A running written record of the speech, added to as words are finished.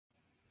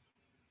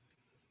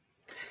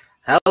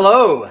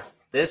Hello,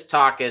 this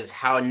talk is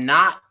how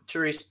not to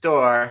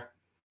restore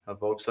a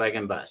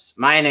Volkswagen bus.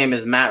 My name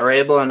is Matt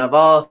Raible, and I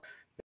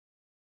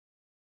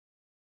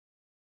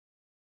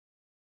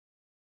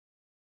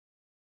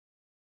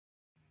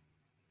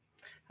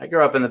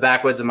grew up in the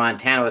backwoods of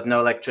Montana with no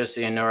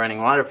electricity and no running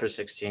water for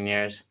 16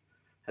 years.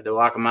 Had to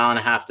walk a mile and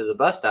a half to the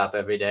bus stop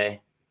every day.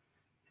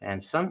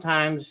 And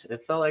sometimes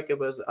it felt like it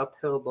was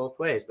uphill both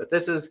ways. But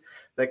this is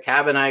the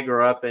cabin I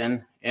grew up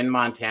in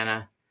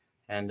Montana.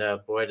 And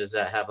boy, does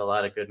that have a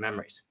lot of good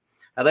memories.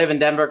 I live in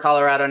Denver,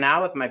 Colorado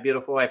now with my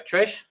beautiful wife,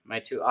 Trish, my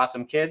two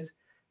awesome kids,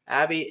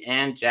 Abby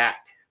and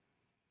Jack.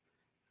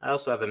 I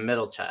also have a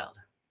middle child.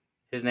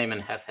 His name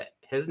is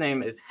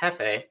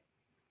Hefe,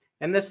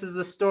 and this is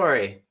the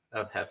story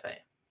of Hefe.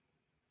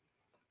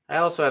 I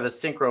also have a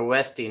Synchro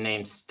Westie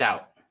named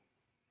Stout.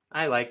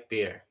 I like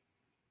beer.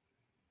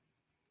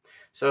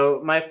 So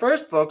my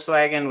first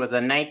Volkswagen was a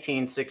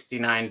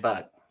 1969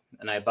 Bug,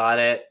 and I bought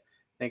it, I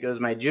think it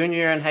was my junior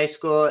year in high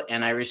school,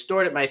 and I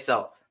restored it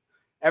myself.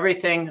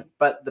 Everything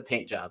but the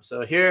paint job.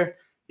 So here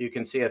you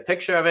can see a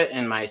picture of it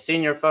in my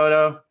senior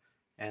photo,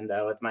 and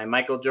with my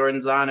Michael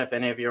Jordans on, if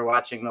any of you are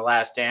watching The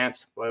Last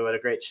Dance. Boy, what a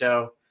great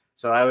show.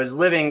 So I was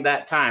living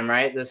that time,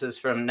 right? This is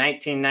from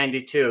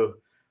 1992,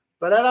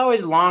 but I'd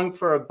always longed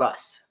for a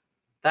bus.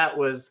 That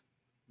was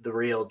the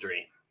real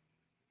dream.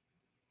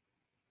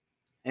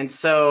 And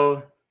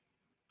so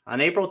on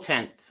April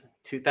 10th,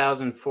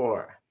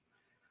 2004,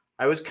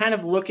 I was kind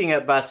of looking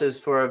at buses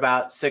for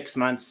about 6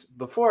 months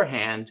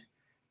beforehand,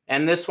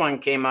 and this one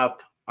came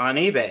up on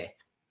eBay.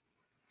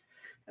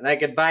 And I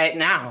could buy it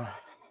now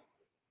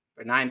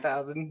for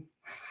 $9,000.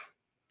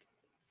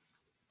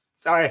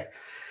 Sorry,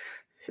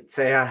 it's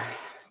a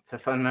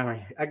fun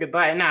memory. I could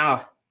buy it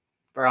now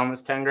for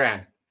almost 10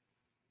 grand.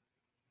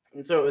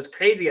 And so it was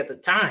crazy at the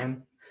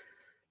time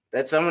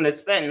that someone had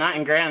spent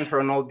 9 grand for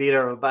an old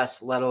beater of a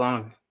bus, let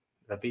alone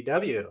a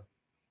VW.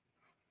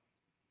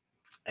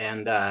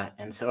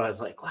 And so I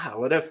was like, wow,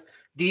 what if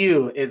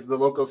DU is the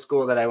local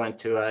school that I went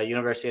to,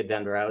 University of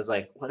Denver. I was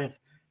like, what if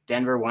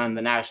Denver won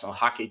the national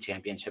hockey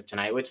championship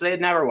tonight, which they had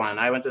never won.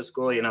 I went to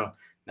school,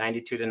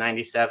 92 to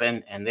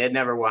 97, and they had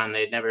never won.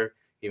 They had never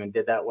even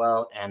did that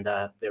well, and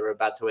they were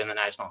about to win the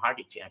national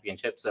hockey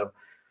championship. So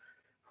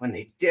when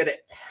they did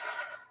it,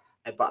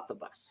 I bought the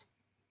bus.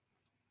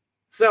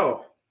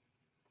 So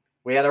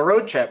we had a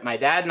road trip, my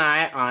dad and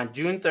I, on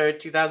June 3rd,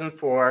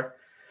 2004.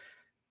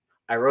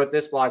 I wrote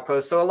this blog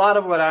post. So a lot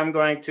of what I'm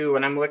going to,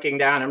 when I'm looking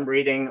down, I'm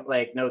reading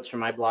like notes from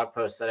my blog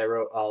posts that I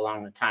wrote all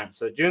along the time.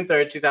 So June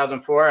 3rd,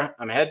 2004,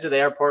 I'm headed to the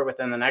airport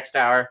within the next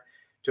hour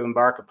to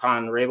embark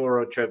upon Raible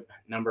road trip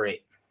number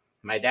 8.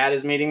 My dad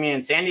is meeting me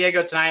in San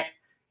Diego tonight.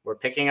 We're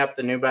picking up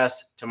the new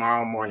bus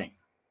tomorrow morning.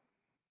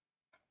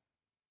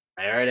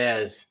 There it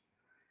is.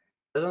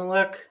 Doesn't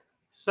look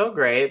so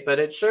great, but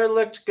it sure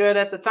looked good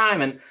at the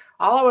time. And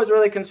all I was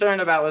really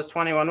concerned about was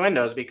 21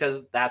 windows,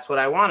 because that's what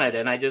I wanted.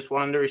 And I just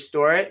wanted to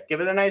restore it,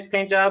 give it a nice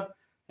paint job,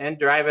 and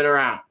drive it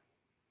around.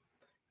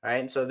 All right.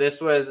 And so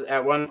this was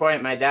at one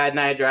point my dad and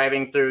I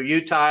driving through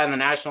Utah and the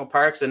national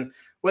parks. And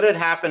what had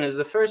happened is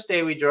the first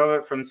day we drove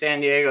it from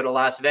San Diego to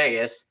Las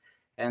Vegas,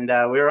 and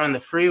we were on the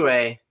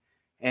freeway,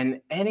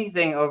 and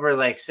anything over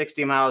like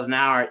 60 miles an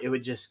hour, it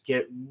would just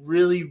get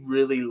really,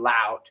 really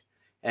loud.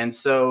 And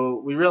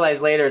so we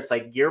realized later it's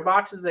like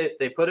gearboxes that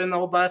they put in the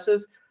old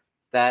buses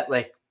that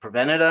like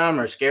prevented them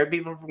or scared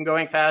people from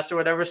going fast or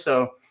whatever.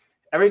 So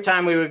every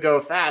time we would go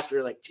fast, we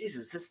were like,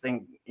 Jesus, this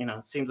thing,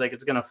 seems like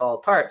it's going to fall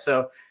apart.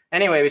 So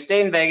anyway, we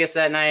stayed in Vegas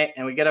that night,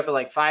 and we get up at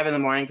like 5 in the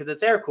morning because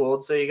it's air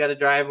cooled. So you got to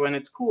drive when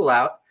it's cool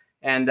out.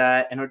 And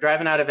we're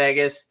driving out of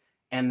Vegas,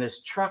 and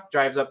this truck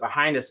drives up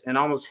behind us and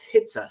almost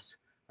hits us.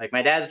 Like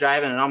my dad's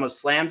driving and almost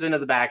slams into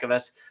the back of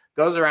us,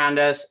 goes around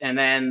us, and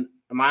then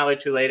a mile or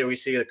two later, we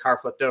see the car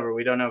flipped over.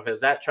 We don't know if it was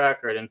that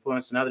truck or it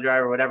influenced another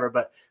driver or whatever,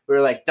 but we were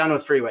like done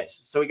with freeways.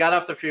 So we got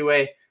off the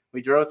freeway.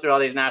 We drove through all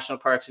these national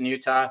parks in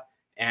Utah,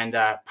 and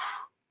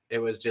it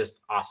was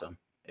just awesome.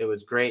 It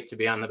was great to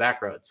be on the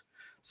back roads.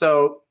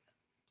 So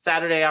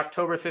Saturday,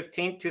 October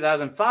 15th,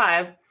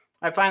 2005,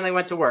 I finally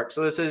went to work.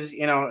 So this is,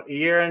 a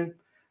year and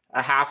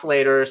a half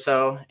later or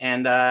so.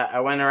 And I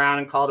went around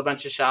and called a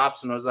bunch of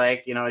shops and was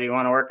like, do you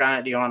want to work on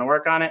it? Do you want to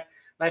work on it?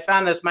 And I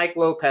found this Mike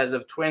Lopez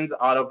of Twins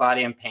Auto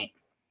Body and Paint.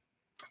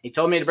 He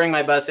told me to bring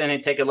my bus in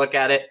and take a look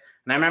at it.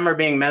 And I remember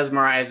being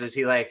mesmerized as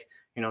he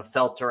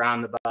felt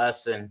around the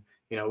bus and,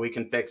 we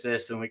can fix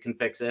this and we can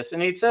fix this.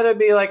 And he said it'd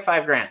be like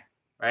 $5 grand,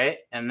 right?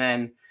 And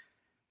then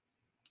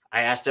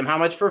I asked him how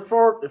much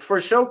for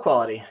show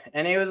quality.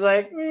 And he was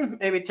like,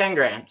 maybe 10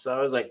 grand. So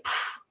I was like,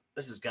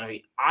 this is going to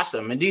be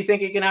awesome. And do you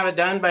think you can have it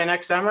done by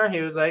next summer?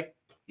 He was like,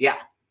 yeah.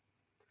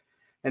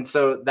 And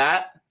so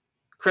that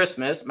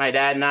Christmas, my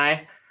dad and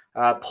I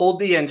pulled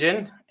the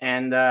engine,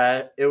 and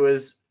it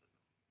was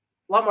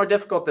a lot more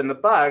difficult than the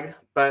Bug,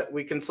 but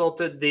we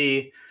consulted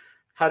the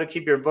How to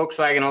Keep Your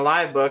Volkswagen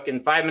Alive book,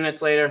 and 5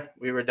 minutes later,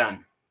 we were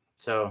done.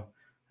 So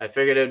I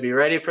figured it would be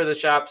ready for the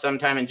shop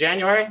sometime in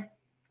January,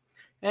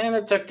 and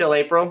it took till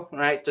April,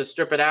 right, to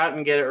strip it out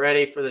and get it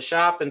ready for the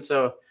shop. And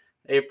so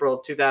April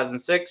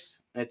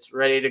 2006, it's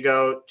ready to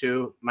go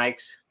to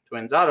Mike's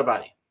Twins Auto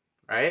Body,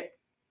 right?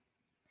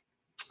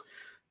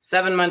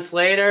 7 months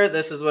later,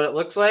 this is what it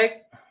looks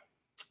like.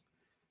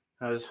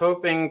 I was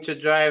hoping to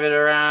drive it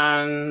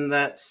around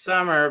that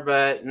summer,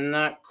 but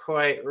not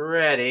quite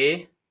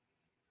ready.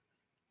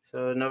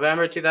 So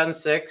November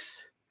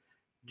 2006,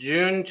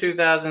 June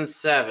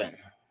 2007,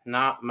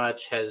 not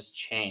much has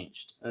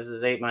changed. This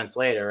is 8 months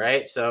later,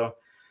 right? So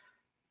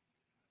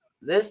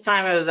this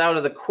time it was out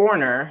of the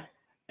corner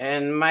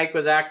and Mike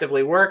was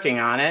actively working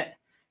on it.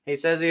 He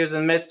says he was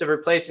in the midst of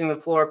replacing the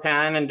floor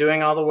pan and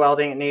doing all the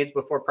welding it needs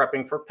before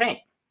prepping for paint.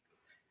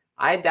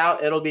 I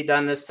doubt it'll be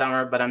done this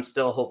summer, but I'm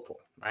still hopeful,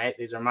 right?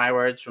 These are my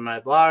words from my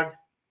blog.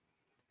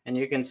 And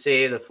you can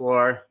see the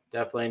floor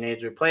definitely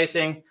needs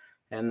replacing.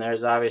 And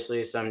there's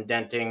obviously some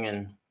denting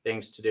and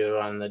things to do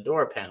on the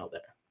door panel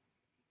there.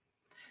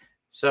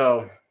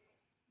 So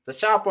the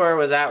shop where it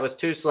was at was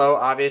too slow,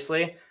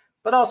 obviously,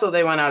 but also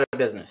they went out of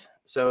business.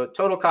 So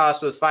total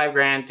cost was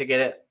 $5,000 to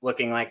get it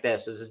looking like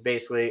this. This is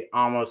basically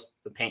almost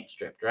the paint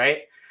stripped,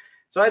 right?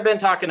 So I've been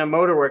talking to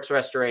Motorworks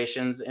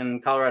Restorations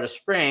in Colorado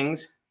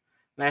Springs,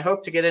 and I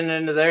hope to get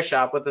into their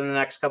shop within the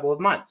next couple of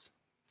months.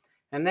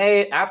 And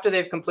after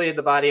they've completed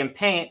the body and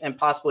paint and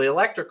possibly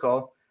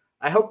electrical,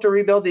 I hope to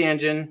rebuild the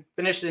engine,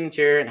 finish the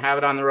interior, and have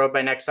it on the road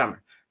by next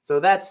summer. So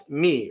that's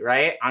me,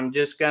 right? I'm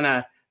just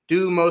gonna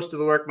do most of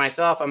the work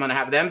myself. I'm gonna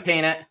have them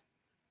paint it,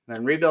 and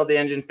then rebuild the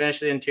engine,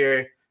 finish the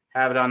interior,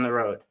 have it on the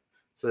road.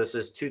 So this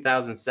is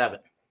 2007.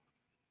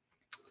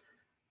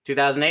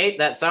 2008,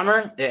 that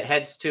summer, it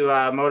heads to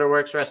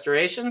Motorworks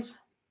Restorations.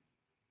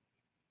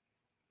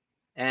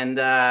 And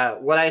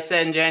what I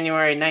said in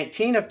January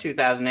 19 of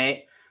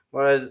 2008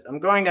 was I'm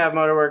going to have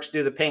Motorworks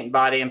do the paint and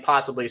body and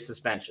possibly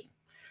suspension.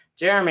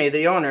 Jeremy,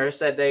 the owner,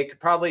 said they could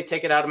probably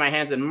take it out of my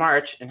hands in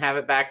March and have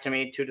it back to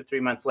me 2 to 3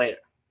 months later.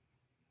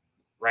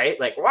 Right?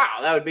 Like, wow,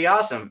 that would be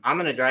awesome. I'm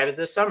going to drive it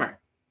this summer.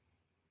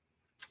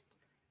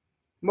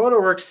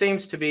 Motorworks seemed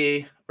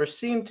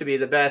to be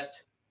the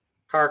best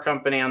car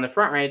company on the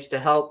Front Range to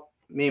help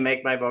me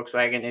make my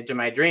Volkswagen into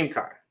my dream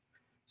car.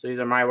 So these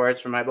are my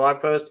words from my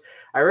blog post.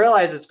 I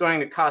realize it's going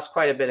to cost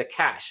quite a bit of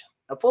cash.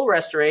 A full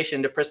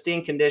restoration to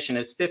pristine condition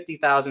is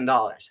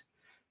 $50,000,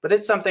 but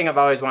it's something I've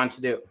always wanted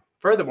to do.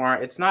 Furthermore,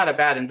 it's not a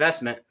bad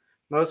investment.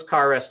 Most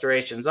car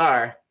restorations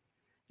are.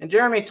 And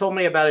Jeremy told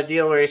me about a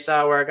deal where he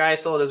saw where a guy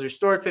sold his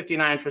restored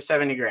 59 for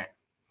 $70,000.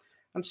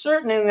 I'm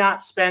certainly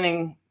not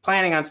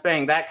planning on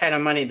spending that kind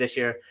of money this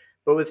year,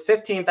 but with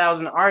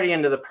 $15,000 already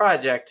into the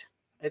project,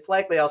 it's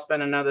likely I'll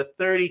spend another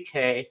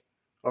 $30,000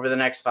 over the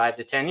next 5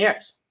 to 10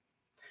 years.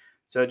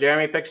 So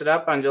Jeremy picks it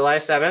up on July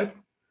 7th.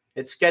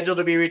 It's scheduled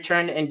to be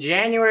returned in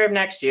January of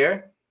next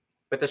year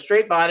with a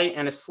straight body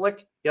and a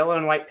slick yellow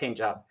and white paint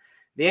job.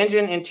 The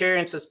engine, interior,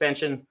 and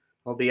suspension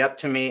will be up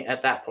to me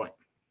at that point.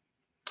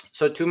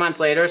 So 2 months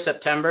later,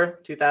 September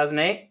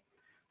 2008,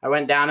 I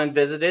went down and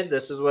visited.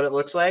 This is what it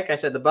looks like. I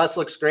said, the bus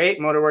looks great.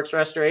 Motorworks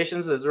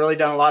Restorations has really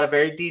done a lot of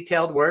very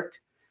detailed work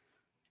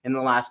in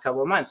the last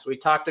couple of months. We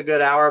talked a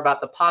good hour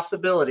about the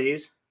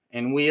possibilities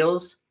in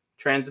wheels,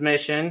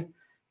 transmission,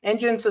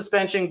 engine,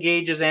 suspension,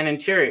 gauges, and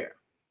interior.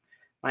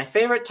 My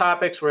favorite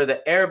topics were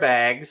the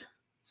airbags,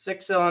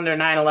 6-cylinder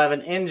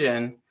 911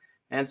 engine,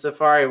 and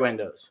safari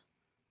windows.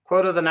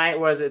 Quote of the night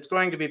was, it's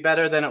going to be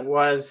better than it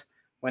was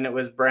when it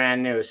was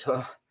brand new.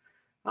 So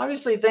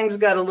obviously things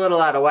got a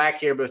little out of whack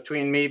here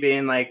between me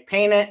being like,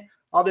 paint it,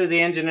 I'll do the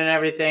engine and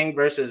everything,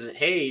 versus,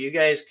 hey, you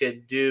guys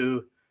could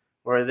do,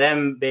 or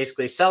them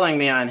basically selling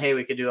me on, hey,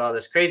 we could do all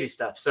this crazy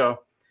stuff. So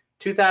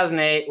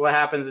 2008, what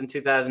happens in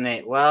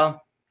 2008?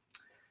 Well,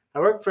 I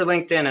worked for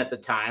LinkedIn at the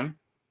time.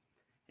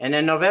 And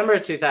in November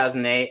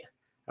 2008,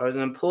 I was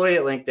an employee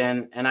at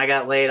LinkedIn and I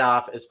got laid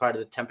off as part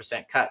of the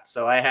 10% cut.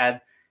 So I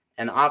had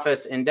an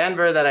office in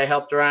Denver that I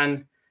helped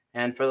run.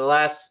 And for the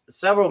last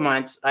several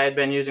months, I had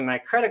been using my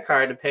credit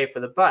card to pay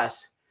for the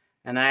bus.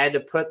 And I had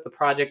to put the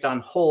project on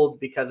hold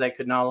because I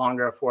could no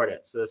longer afford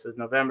it. So this is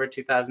November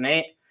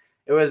 2008.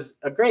 It was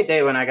a great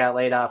day when I got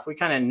laid off. We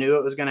kind of knew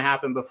it was going to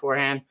happen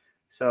beforehand.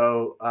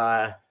 So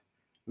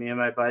me and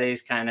my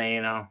buddies kind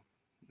of,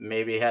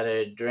 maybe had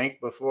a drink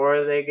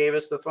before they gave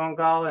us the phone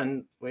call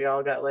and we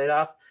all got laid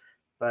off.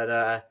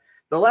 But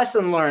the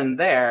lesson learned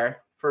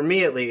there, for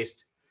me at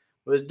least,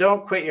 was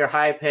don't quit your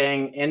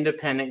high-paying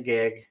independent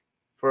gig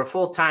for a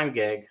full-time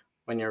gig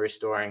when you're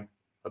restoring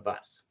a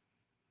bus.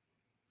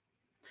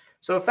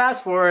 So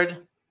fast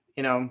forward,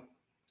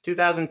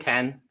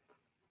 2010,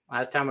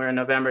 last time we were in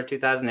November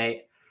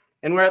 2008,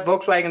 and we're at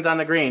Volkswagen's on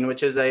the Green,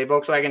 which is a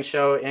Volkswagen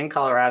show in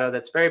Colorado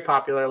that's very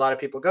popular. A lot of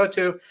people go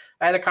to.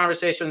 I had a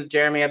conversation with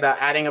Jeremy about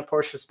adding a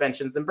Porsche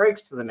suspensions and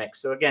brakes to the mix.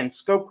 So again,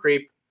 scope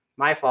creep,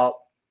 my fault.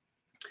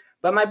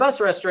 But my bus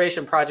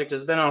restoration project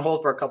has been on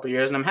hold for a couple of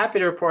years, and I'm happy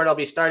to report I'll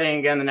be starting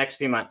again the next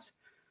few months.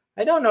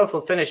 I don't know if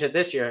we'll finish it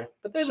this year,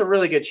 but there's a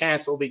really good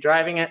chance we'll be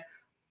driving it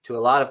to a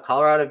lot of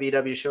Colorado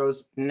VW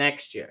shows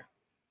next year.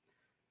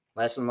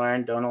 Lesson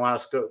learned, don't allow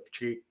scope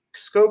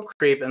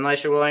creep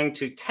unless you're willing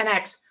to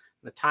 10x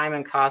the time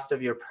and cost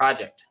of your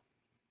project.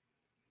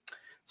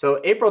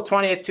 So April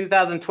 20th,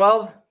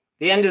 2012,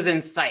 the end is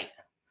in sight,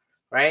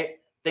 right?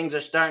 things are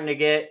starting to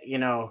get,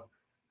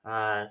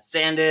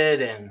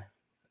 sanded, and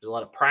there's a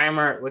lot of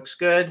primer. It looks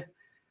good.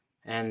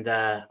 And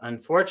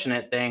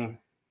unfortunate thing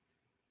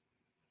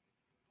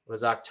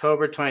was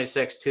October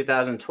 26,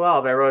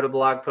 2012. I wrote a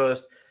blog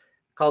post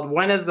called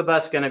 "When is the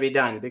bus going to be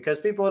done?" Because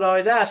people would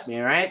always ask me,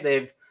 right?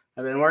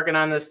 I've been working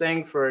on this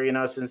thing for,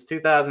 since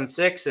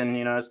 2006, and,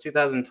 it's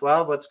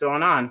 2012. What's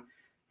going on?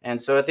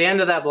 And so at the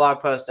end of that blog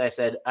post, I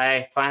said,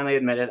 I finally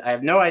admitted I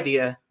have no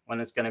idea when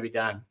it's going to be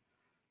done.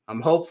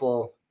 I'm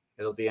hopeful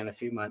it'll be in a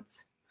few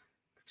months,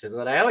 which is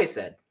what I always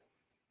said.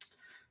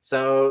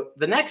 So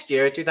the next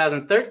year,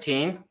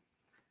 2013,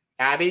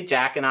 Abby,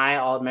 Jack, and I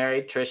all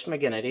married Trish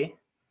McGinnity,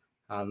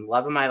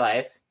 love of my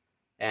life.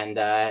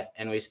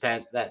 And we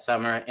spent that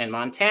summer in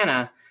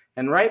Montana.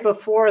 And right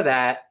before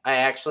that, I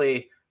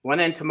actually went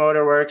into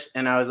Motorworks,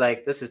 and I was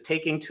like, this is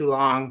taking too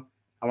long.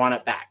 I want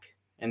it back.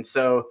 And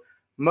so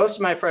most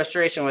of my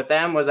frustration with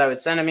them was I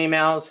would send them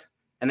emails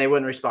and they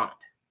wouldn't respond.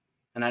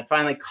 And I'd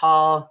finally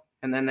call,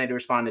 and then they'd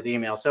respond to the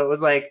email. So it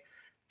was like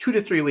 2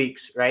 to 3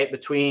 weeks, right,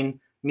 between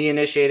me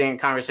initiating a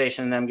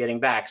conversation and them getting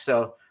back.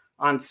 So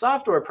on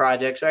software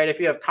projects, right, if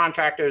you have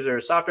contractors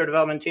or software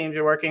development teams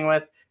you're working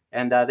with,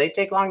 and they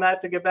take long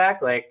to get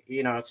back, like,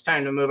 it's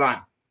time to move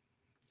on.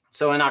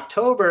 So in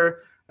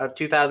October of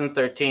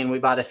 2013, we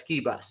bought a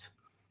ski bus,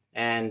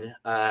 and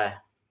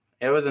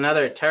it was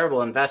another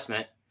terrible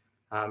investment,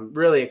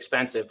 really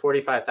expensive,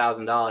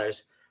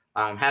 $45,000.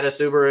 Had a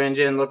Subaru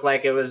engine, looked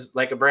like it was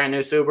like a brand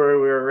new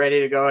Subaru. We were ready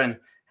to go and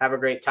have a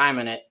great time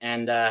in it.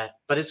 And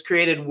but it's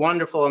created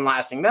wonderful and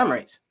lasting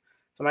memories.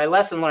 So my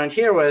lesson learned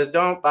here was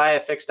don't buy a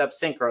fixed up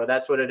Synchro.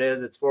 That's what it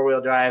is. It's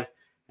 4-wheel drive,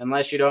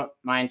 unless you don't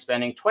mind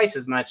spending twice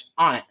as much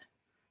on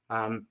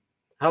it.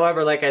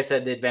 However, like I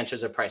said, the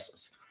adventures are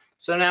priceless.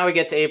 So now we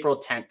get to April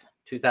 10th,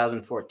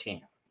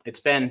 2014. It's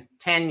been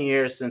 10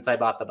 years since I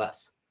bought the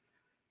bus.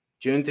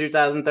 June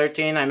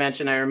 2013, I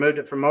mentioned I removed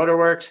it from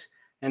Motorworks.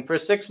 And for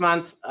 6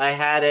 months, I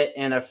had it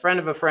in a friend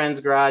of a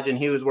friend's garage, and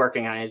he was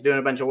working on it. He was doing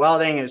a bunch of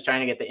welding. He was trying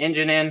to get the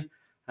engine in.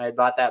 I had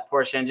bought that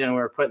Porsche engine. We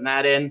were putting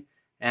that in.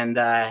 And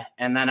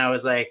then I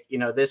was like,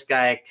 this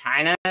guy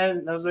kind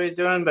of knows what he's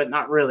doing, but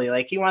not really.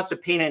 Like, he wants to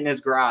paint it in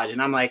his garage.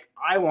 And I'm like,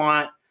 I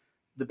want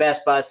the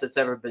best bus that's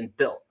ever been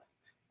built.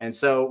 And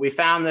so we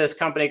found this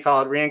company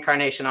called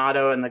Reincarnation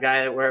Auto, and the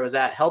guy where it was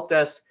at helped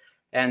us.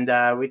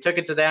 And we took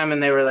it to them,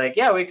 and they were like,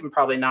 yeah, we can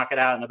probably knock it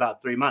out in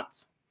about 3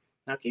 months.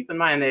 Now, keep in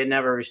mind, they had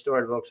never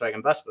restored a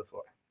Volkswagen bus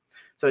before.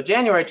 So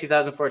January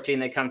 2014,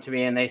 they come to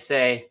me and they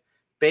say,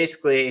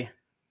 basically,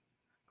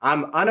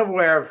 I'm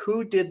unaware of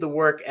who did the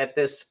work at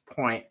this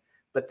point,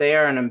 but they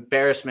are an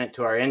embarrassment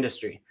to our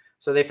industry.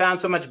 So they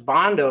found so much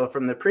Bondo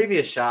from the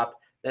previous shop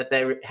that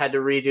they had to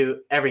redo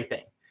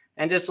everything.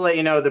 And just to let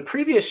you know, the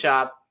previous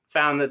shop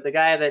found that the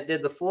guy that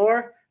did the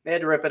floor, they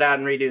had to rip it out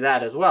and redo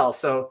that as well.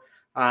 So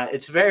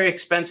it's very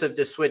expensive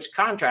to switch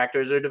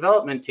contractors or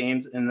development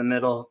teams in the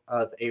middle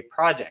of a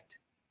project.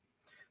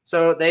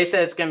 So they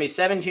said it's going to be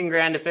 17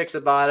 grand to fix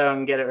a Bondo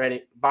and get it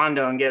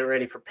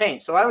ready for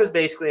paint. So I was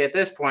basically at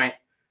this point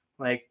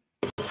like,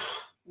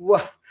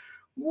 what?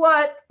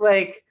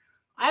 Like,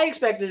 I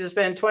expected to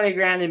spend 20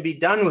 grand and be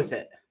done with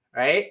it,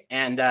 right?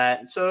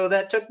 And so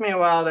that took me a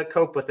while to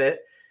cope with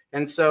it.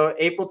 And so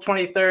April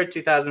 23rd,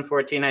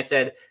 2014, I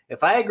said,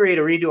 if I agree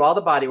to redo all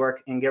the bodywork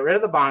and get rid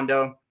of the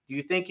Bondo, do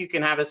you think you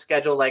can have a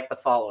schedule like the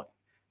following?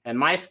 And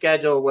my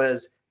schedule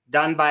was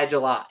done by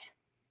July,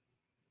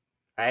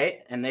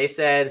 right? And they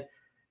said,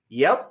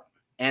 yep.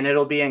 And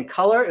it'll be in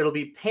color. It'll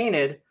be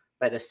painted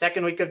by the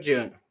second week of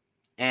June.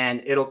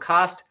 And it'll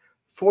cost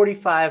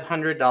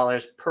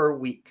 $4,500 per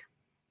week.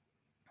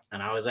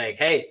 And I was like,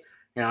 hey,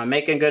 I'm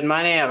making good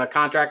money. I have a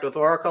contract with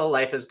Oracle.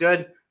 Life is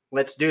good.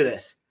 Let's do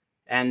this.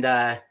 And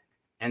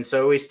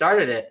so we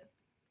started it.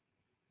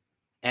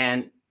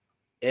 And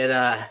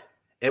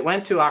it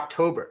went to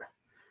October.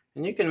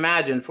 And you can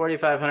imagine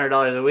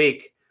 $4,500 a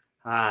week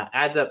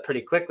adds up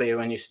pretty quickly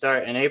when you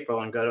start in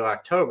April and go to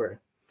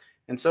October.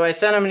 And so I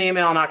sent him an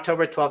email on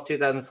October 12,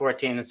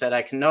 2014 and said,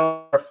 I can no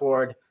longer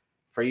afford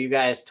for you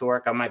guys to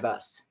work on my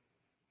bus.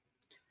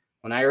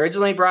 When I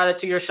originally brought it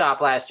to your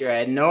shop last year, I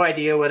had no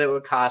idea what it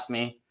would cost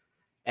me.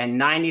 And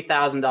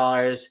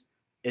 $90,000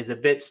 is a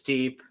bit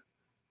steep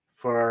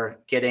for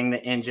getting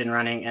the engine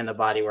running and the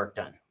body work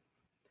done.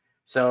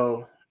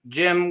 So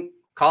Jim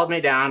called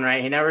me down,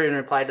 right? He never even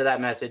replied to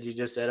that message. He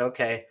just said,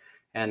 okay.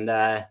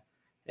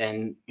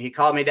 And he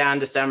called me down in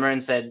December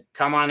and said,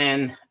 come on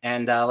in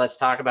and let's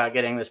talk about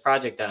getting this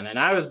project done. And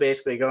I was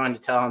basically going to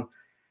tell him,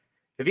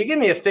 if you give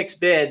me a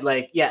fixed bid,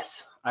 like,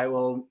 yes, I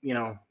will,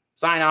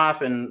 sign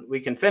off and we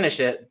can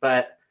finish it.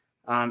 But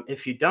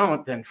if you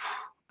don't, then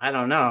I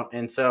don't know.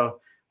 And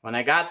so when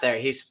I got there,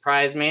 he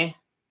surprised me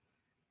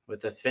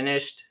with a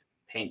finished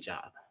paint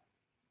job.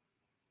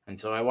 And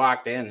so I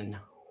walked in and,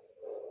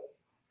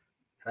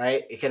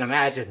 right, you can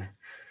imagine,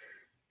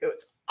 it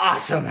was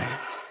awesome. And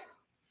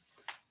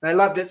I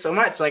loved it so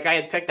much. Like, I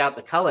had picked out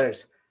the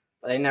colors,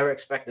 but I never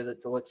expected it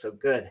to look so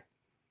good.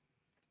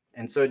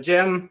 And so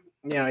Jim,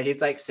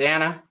 he's like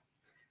Santa.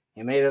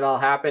 He made it all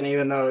happen,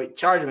 even though he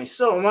charged me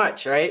so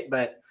much, right?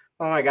 But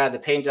Oh my God, the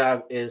paint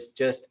job is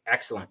just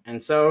excellent.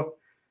 And so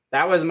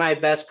that was my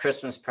best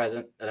Christmas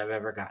present that I've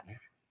ever gotten.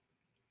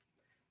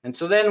 And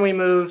so then we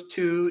moved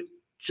to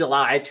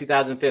July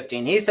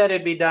 2015. He said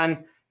it'd be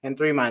done in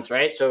 3 months,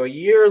 right? So a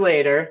year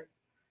later,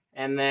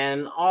 and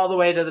then all the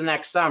way to the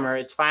next summer,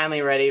 it's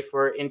finally ready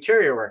for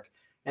interior work.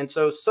 And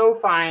so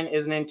Fine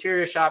is an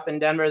interior shop in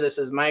Denver. This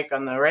is Mike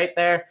on the right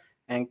there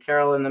and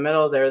Carol in the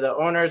middle. They're the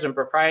owners and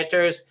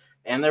proprietors,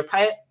 and they're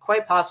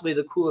quite possibly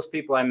the coolest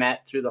people I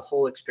met through the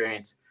whole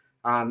experience.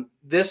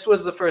 This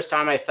was the first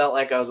time I felt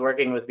like I was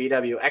working with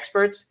VW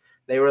experts.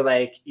 They were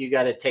like, you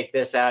got to take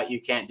this out.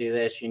 You can't do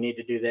this. You need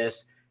to do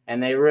this.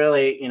 And they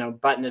really,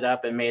 buttoned it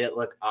up and made it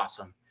look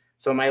awesome.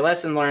 So my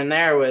lesson learned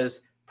there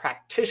was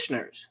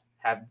practitioners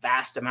have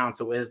vast amounts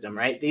of wisdom,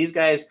 right? These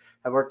guys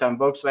have worked on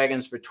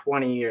Volkswagens for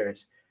 20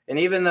 years. And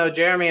even though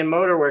Jeremy and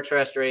Motorworks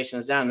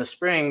Restorations down in the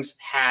Springs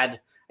I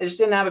just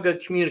didn't have a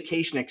good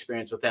communication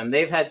experience with them.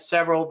 They've had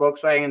several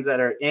Volkswagens that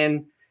are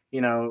in,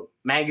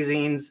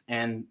 magazines,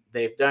 and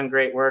they've done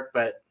great work,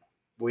 but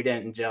we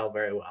didn't gel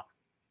very well.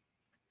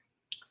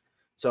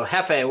 So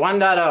Jefe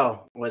 1.0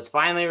 was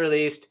finally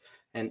released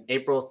on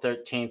April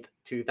 13th,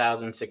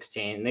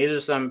 2016. These are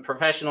some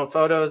professional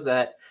photos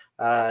that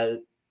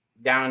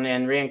down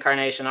in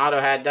Reincarnation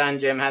Auto had done.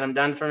 Jim had them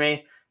done for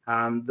me.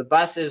 The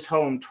bus is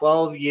home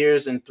 12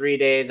 years and 3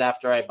 days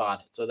after I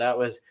bought it. So that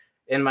was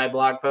in my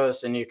blog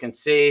post, and you can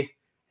see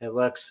it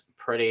looks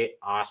pretty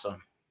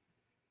awesome.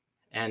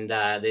 And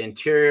the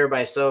interior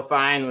by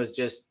SoFine was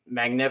just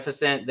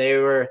magnificent.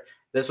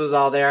 This was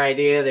all their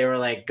idea. They were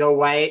like, go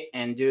white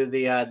and do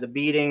the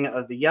beading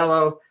of the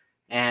yellow,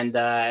 and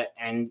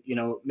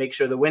make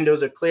sure the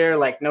windows are clear,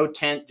 like no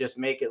tint, just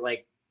make it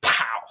like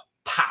pow,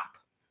 pop.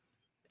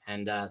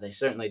 And they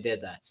certainly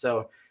did that.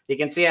 So you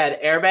can see I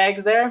had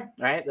airbags there,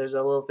 right? There's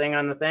a little thing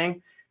on the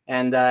thing.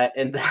 And that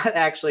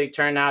actually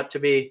turned out to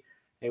be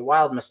a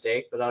wild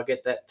mistake, but I'll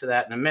get to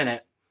that in a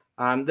minute.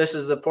 This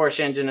is the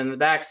Porsche engine in the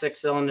back,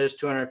 6 cylinders,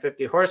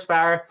 250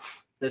 horsepower.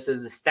 This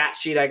is the stat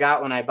sheet I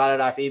got when I bought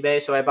it off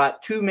eBay. So I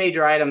bought 2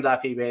 major items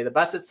off eBay. The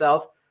bus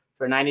itself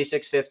for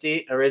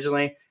 $9,650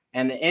 originally,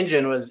 and the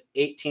engine was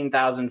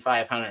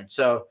 $18,500.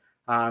 So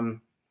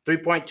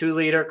 3.2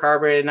 liter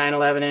carbureted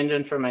 911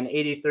 engine from an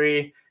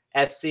 83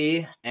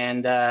 SC,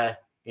 and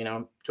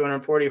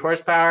 240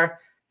 horsepower,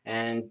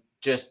 and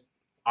just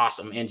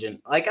awesome engine.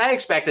 Like, I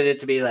expected it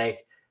to be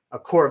like a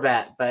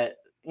Corvette, but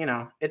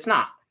it's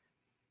not.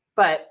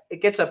 But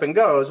it gets up and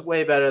goes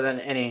way better than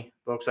any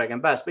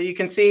Volkswagen bus. But you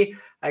can see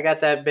I got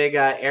that big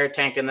air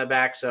tank in the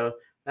back, so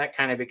that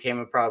kind of became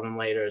a problem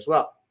later as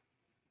well.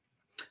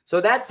 So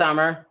that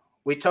summer,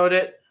 we towed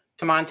it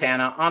to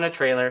Montana on a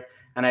trailer,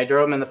 and I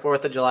drove him in the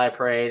 4th of July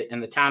parade in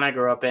the town I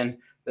grew up in.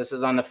 This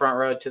is on the front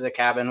road to the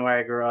cabin where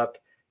I grew up,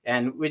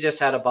 and we just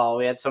had a ball.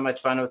 We had so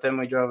much fun with him.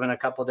 We drove in a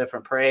couple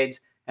different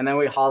parades, and then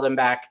we hauled him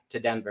back to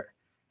Denver.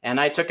 And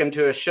I took him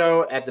to a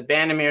show at the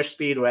Bandimere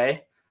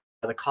Speedway,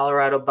 the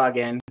Colorado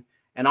Bug-In,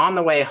 and on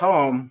the way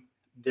home,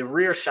 the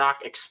rear shock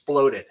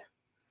exploded.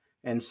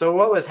 And so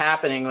what was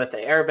happening with the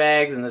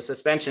airbags and the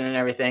suspension and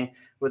everything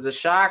was the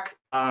shock,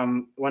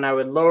 when I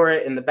would lower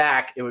it in the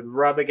back, it would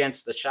rub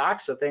against the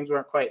shock, so things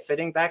weren't quite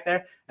fitting back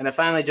there, and it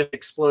finally just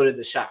exploded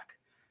the shock.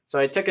 So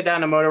I took it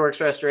down to Motorworks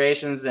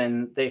Restorations,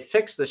 and they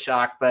fixed the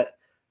shock, but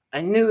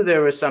I knew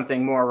there was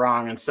something more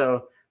wrong. And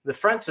so the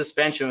front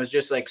suspension was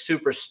just like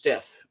super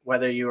stiff,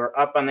 whether you were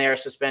up on the air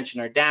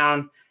suspension or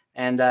down.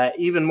 And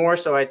even more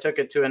so, I took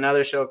it to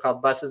another show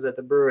called Buses at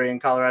the Brewery in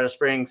Colorado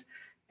Springs.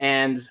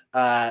 And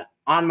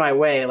on my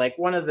way, like,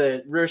 one of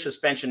the rear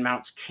suspension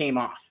mounts came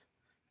off.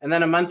 And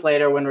then a month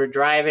later, when we're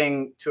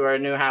driving to our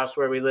new house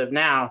where we live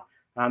now,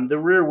 the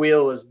rear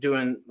wheel was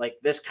doing like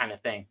this kind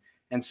of thing.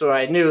 And so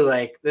I knew,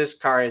 like, this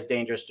car is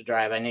dangerous to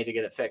drive. I need to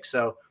get it fixed.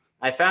 So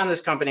I found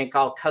this company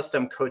called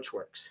Custom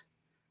Coachworks.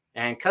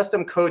 And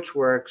Custom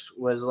Coachworks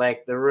was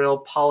like the real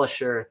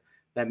polisher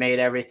that made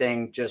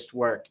everything just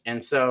work.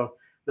 And so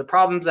the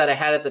problems that I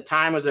had at the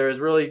time was there was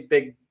really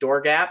big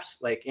door gaps,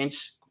 like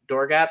inch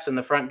door gaps in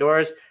the front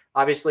doors.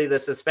 Obviously the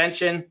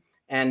suspension,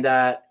 and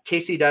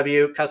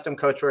KCW, Custom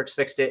Coachworks,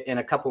 fixed it in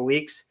a couple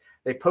weeks.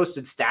 They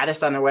posted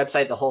status on their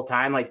website the whole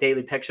time, like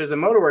daily pictures,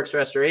 and Motorworks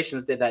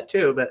Restorations did that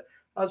too, but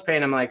I was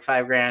paying them like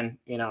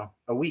 $5,000,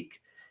 a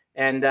week.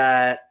 And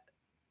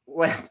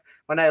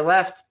when I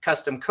left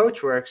Custom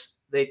Coachworks,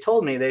 they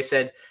told me, they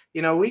said,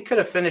 we could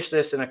have finished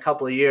this in a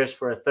couple of years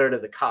for 1/3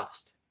 of the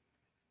cost.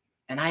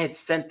 And I had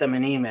sent them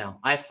an email.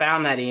 I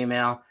found that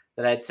email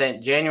that I'd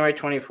sent January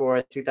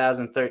 24th,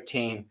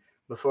 2013,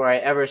 before I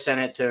ever sent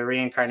it to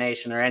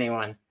Reincarnation or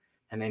anyone,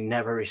 and they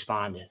never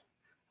responded.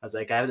 I was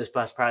like, I have this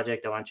bus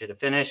project I want you to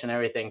finish and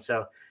everything.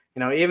 So,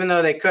 even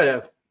though they could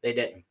have, they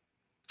didn't.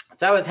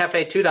 So that was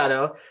Jefe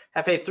 2.0.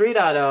 Jefe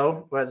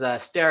 3.0 was a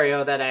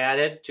stereo that I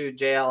added, 2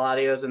 JL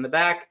audios in the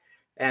back,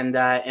 and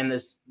in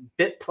this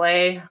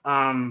BitPlay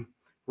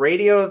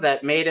radio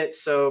that made it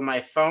so my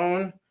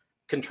phone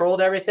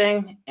controlled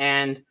everything,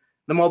 and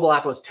the mobile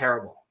app was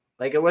terrible.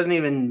 Like, it wasn't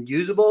even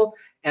usable,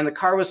 and the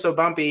car was so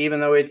bumpy. Even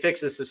though we'd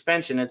fixed the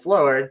suspension, it's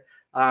lowered,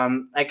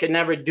 I could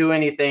never do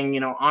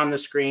anything, on the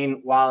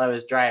screen while I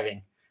was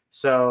driving.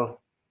 So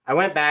I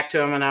went back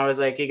to him and I was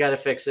like, you got to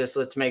fix this.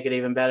 Let's make it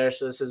even better.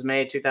 So this is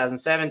May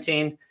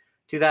 2017,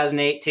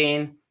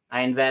 2018.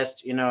 I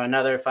invest,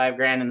 another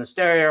 $5,000 in the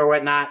stereo or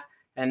whatnot.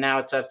 And now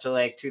it's up to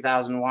like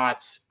 2,000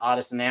 watts,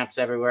 Audison amps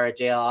everywhere,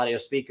 JL audio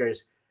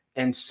speakers,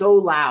 and so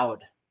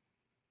loud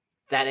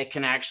that it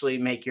can actually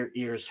make your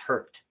ears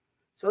hurt.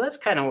 So that's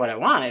kind of what I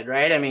wanted,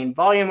 right? I mean,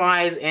 volume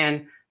wise,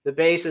 and the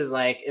bass is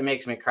like, it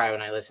makes me cry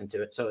when I listen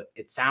to it. So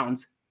it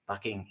sounds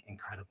fucking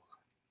incredible.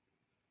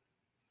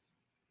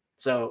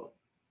 So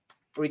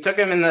we took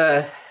him in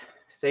the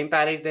St.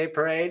 Patty's Day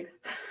parade.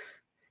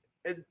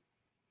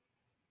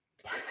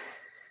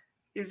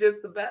 He's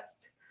just the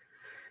best.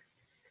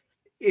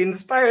 He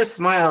inspires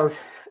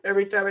smiles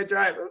every time I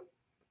drive him.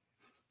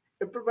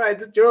 It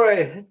provides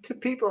joy to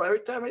people every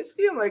time I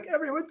see him, like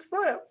everyone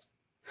smiles.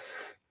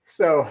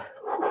 So,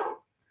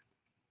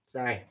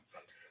 sorry.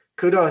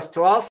 Kudos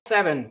to all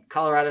 7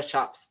 Colorado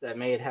shops that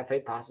made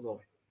Hefe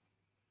possible.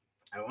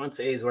 I won't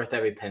say he's worth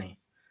every penny,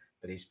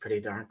 but he's pretty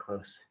darn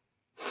close.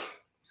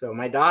 So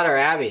my daughter,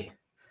 Abby,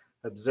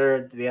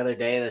 observed the other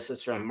day, this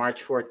is from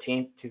March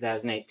 14th,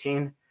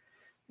 2018.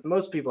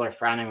 Most people are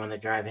frowning when they're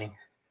driving,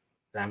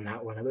 but I'm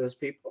not one of those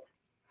people.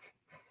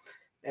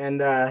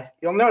 And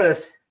you'll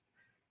notice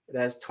it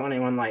has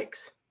 21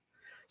 likes.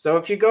 So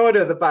if you go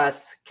to the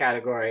bus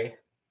category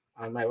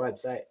on my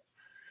website,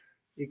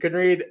 you can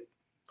read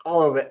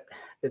all of it.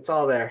 It's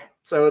all there.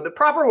 So the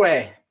proper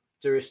way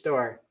to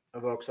restore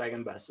a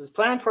Volkswagen bus is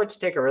plan for it to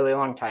take a really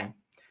long time.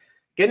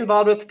 Get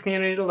involved with the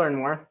community to learn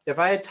more. If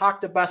I had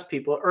talked to bus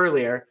people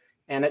earlier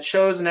and it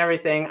shows and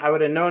everything, I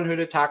would have known who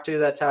to talk to.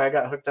 That's how I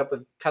got hooked up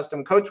with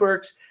Custom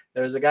Coachworks.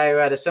 There was a guy who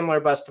had a similar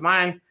bus to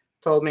mine,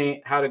 told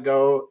me how to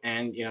go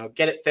and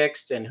get it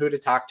fixed and who to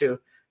talk to.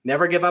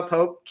 Never give up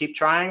hope. Keep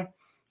trying.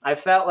 I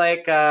felt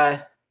like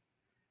I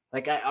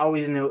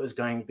always knew it was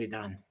going to be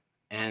done.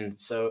 And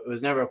so it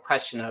was never a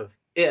question of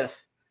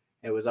if,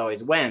 it was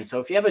always when. So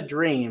if you have a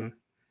dream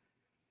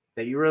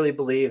that you really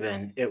believe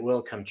in, it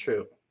will come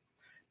true.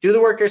 Do the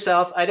work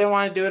yourself. I didn't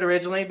want to do it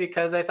originally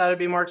because I thought it'd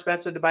be more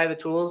expensive to buy the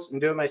tools and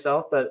do it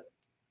myself. But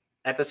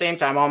at the same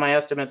time, all my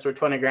estimates were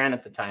 20 grand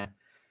at the time.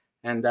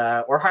 And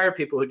or hire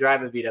people who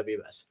drive a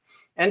VW bus.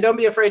 And don't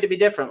be afraid to be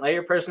different. Let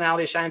your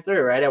personality shine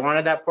through, right? I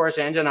wanted that Porsche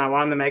engine. I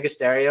wanted the mega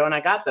stereo, and I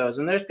got those.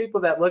 And there's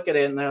people that look at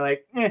it and they're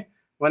like,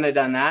 wouldn't have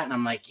done that. And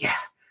I'm like, yeah,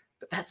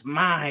 but that's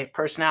my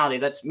personality.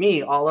 That's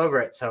me all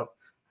over it. So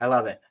I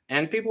love it.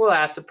 And people will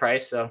ask the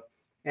price. So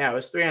yeah, it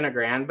was 300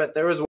 grand, but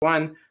there was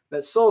one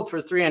that sold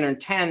for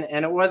 310,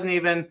 and it wasn't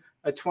even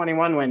a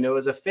 21 window. It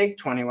was a fake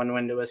 21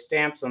 window with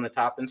stamps on the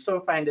top, and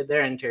SoFine did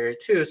their interior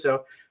too. So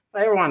if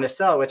I ever wanted to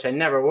sell, which I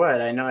never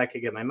would, I know I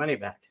could get my money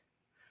back.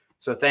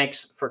 So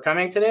thanks for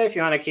coming today. If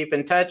you want to keep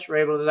in touch,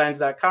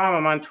 raibledesigns.com.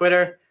 I'm on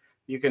Twitter.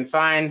 You can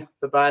find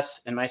the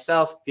bus and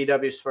myself,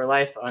 VWs for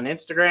Life, on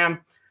Instagram.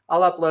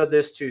 I'll upload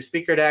this to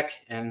SpeakerDeck,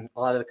 and a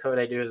lot of the code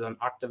I do is on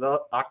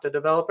Octa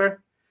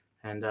Developer.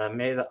 And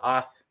may the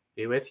auth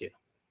be with you.